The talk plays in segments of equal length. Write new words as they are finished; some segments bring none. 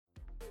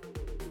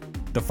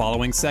The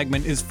following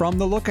segment is from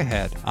The Look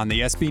Ahead on the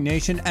SB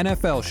Nation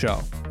NFL Show,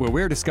 where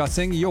we're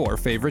discussing your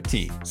favorite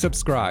team.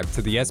 Subscribe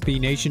to the SB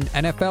Nation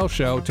NFL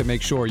Show to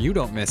make sure you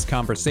don't miss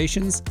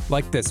conversations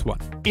like this one.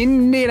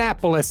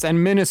 Indianapolis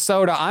and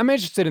Minnesota. I'm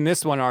interested in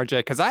this one, RJ,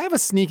 because I have a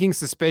sneaking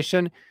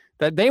suspicion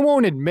that they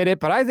won't admit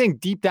it, but I think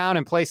deep down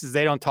in places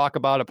they don't talk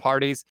about at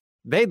parties,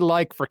 they'd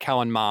like for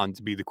Kellen Mond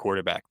to be the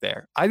quarterback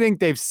there. I think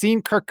they've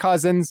seen Kirk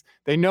Cousins.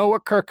 They know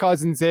what Kirk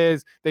Cousins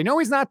is. They know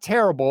he's not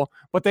terrible,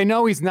 but they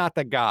know he's not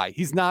the guy.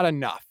 He's not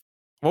enough.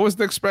 What was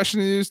the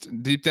expression you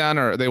used? Deep down,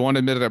 or they won't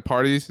admit it at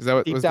parties? Is that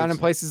what? Deep down in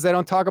places they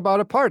don't talk about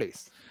at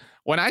parties.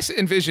 When I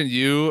envision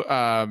you,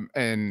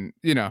 and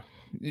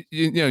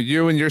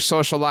you and your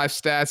social life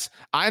stats,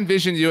 I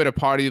envision you at a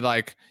party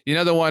like,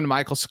 the one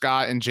Michael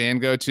Scott and Jan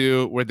go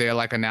to where they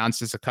like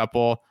announce as a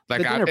couple.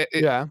 Like,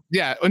 yeah.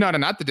 No,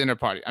 not the dinner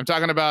party. I'm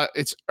talking about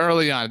it's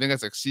early on. I think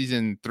that's like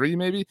season 3,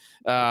 maybe.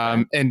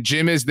 Okay. And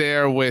Jim is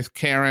there with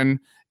Karen.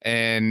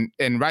 And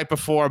right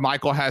before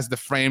Michael has the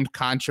framed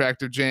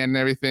contract of Jan and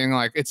everything,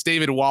 like it's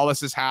David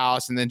Wallace's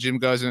house. And then Jim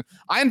goes and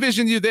I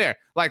envision you there.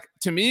 Like,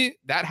 to me,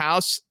 that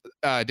house,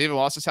 David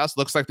Wallace's house,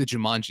 looks like the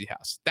Jumanji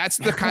house. That's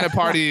the kind of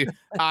party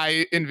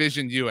I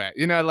envision you at,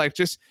 like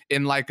just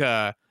in like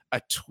a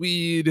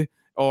tweed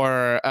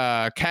or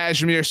a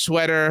cashmere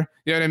sweater,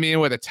 you know what I mean?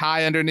 With a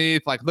tie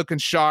underneath, like looking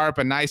sharp,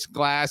 a nice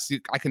glass.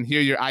 I can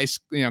hear your ice,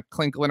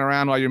 clinkling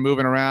around while you're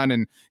moving around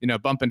and,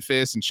 bumping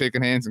fists and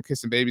shaking hands and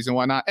kissing babies and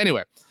whatnot.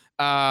 Anyway,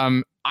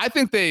 I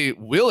think they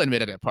will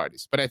admit it at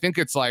parties, but I think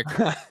it's like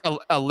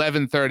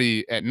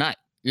 11:30 at night.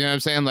 You know what I'm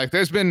saying? Like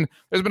there's been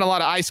a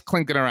lot of ice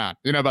clinking around,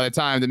 by the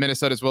time that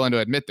Minnesota's willing to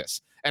admit this.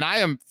 And I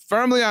am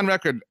firmly on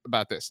record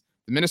about this.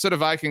 The Minnesota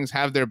Vikings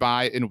have their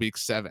bye in week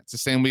 7. It's the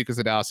same week as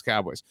the Dallas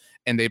Cowboys.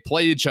 And they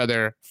play each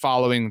other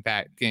following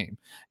that game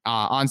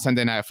on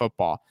Sunday Night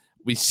Football.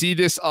 We see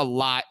this a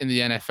lot in the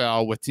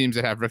NFL with teams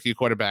that have rookie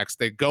quarterbacks.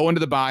 They go into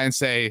the bye and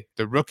say,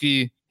 the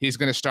rookie, he's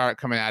going to start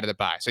coming out of the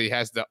bye. So he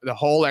has the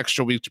whole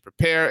extra week to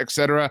prepare,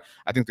 etc.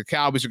 I think the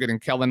Cowboys are getting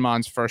Kellen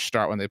Mond's first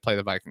start when they play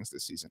the Vikings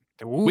this season.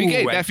 Week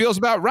 8, that feels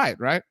about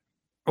right?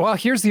 Well,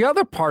 here's the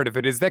other part of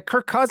it is that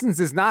Kirk Cousins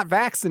is not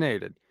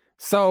vaccinated.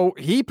 So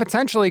he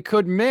potentially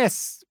could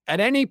miss at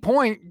any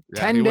point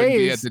 10 he days. Wouldn't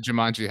be at the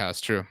Jumanji house,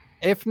 true.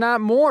 If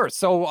not more.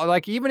 So,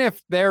 like, even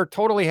if they're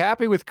totally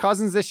happy with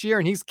Cousins this year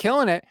and he's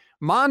killing it,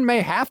 Mond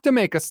may have to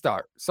make a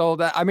start. So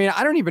I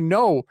don't even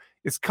know.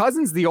 Is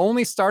Cousins the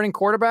only starting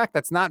quarterback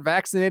that's not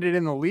vaccinated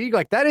in the league?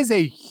 Like, that is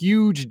a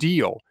huge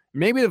deal.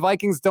 Maybe the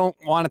Vikings don't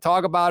want to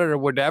talk about it or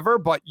whatever,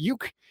 but your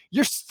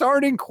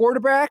starting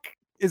quarterback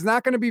is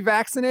not going to be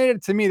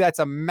vaccinated. To me, that's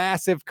a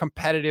massive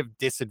competitive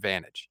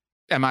disadvantage.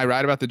 Am I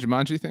right about the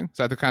Jumanji thing? Is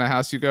that the kind of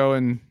house you go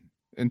and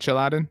chill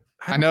out in?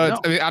 I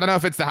don't know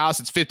if it's the house.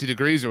 It's 50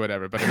 degrees or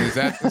whatever. But is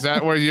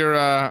that where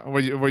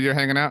you're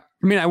hanging out?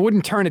 I mean, I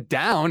wouldn't turn it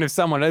down if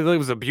it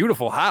was a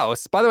beautiful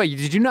house. By the way,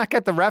 did you not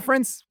get the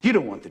reference? You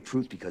don't want the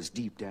truth because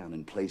deep down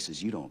in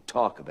places you don't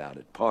talk about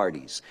at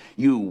parties.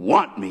 You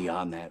want me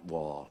on that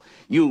wall.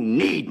 You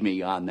need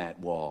me on that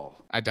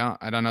wall. I don't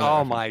know.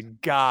 Oh my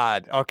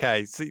God.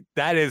 Okay. See,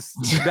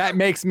 that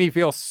makes me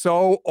feel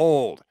so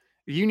old.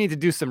 You need to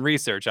do some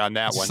research on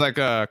that one. It's like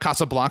a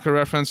Casablanca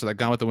reference or like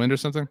Gone with the Wind or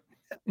something.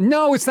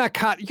 No, it's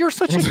not. You're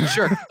such a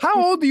jerk.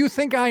 How old do you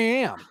think I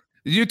am?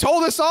 You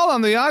told us all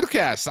on the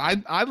Oddcast.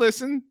 I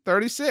listened.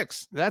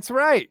 36. That's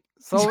right.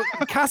 So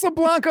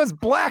Casablanca's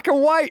black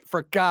and white,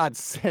 for God's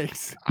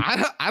sakes.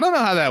 I don't know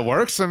how that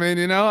works. I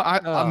mean,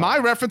 my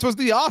reference was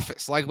The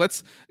Office. Like,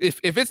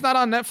 if it's not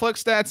on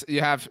Netflix stats,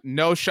 you have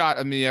no shot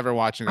of me ever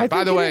watching it.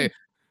 By the way,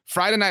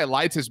 Friday Night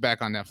Lights is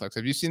back on Netflix.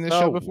 Have you seen this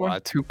show before?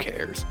 What? Who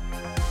cares?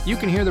 You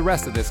can hear the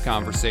rest of this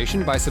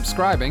conversation by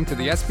subscribing to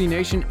the SB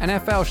Nation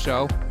NFL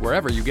Show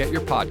wherever you get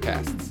your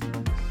podcasts.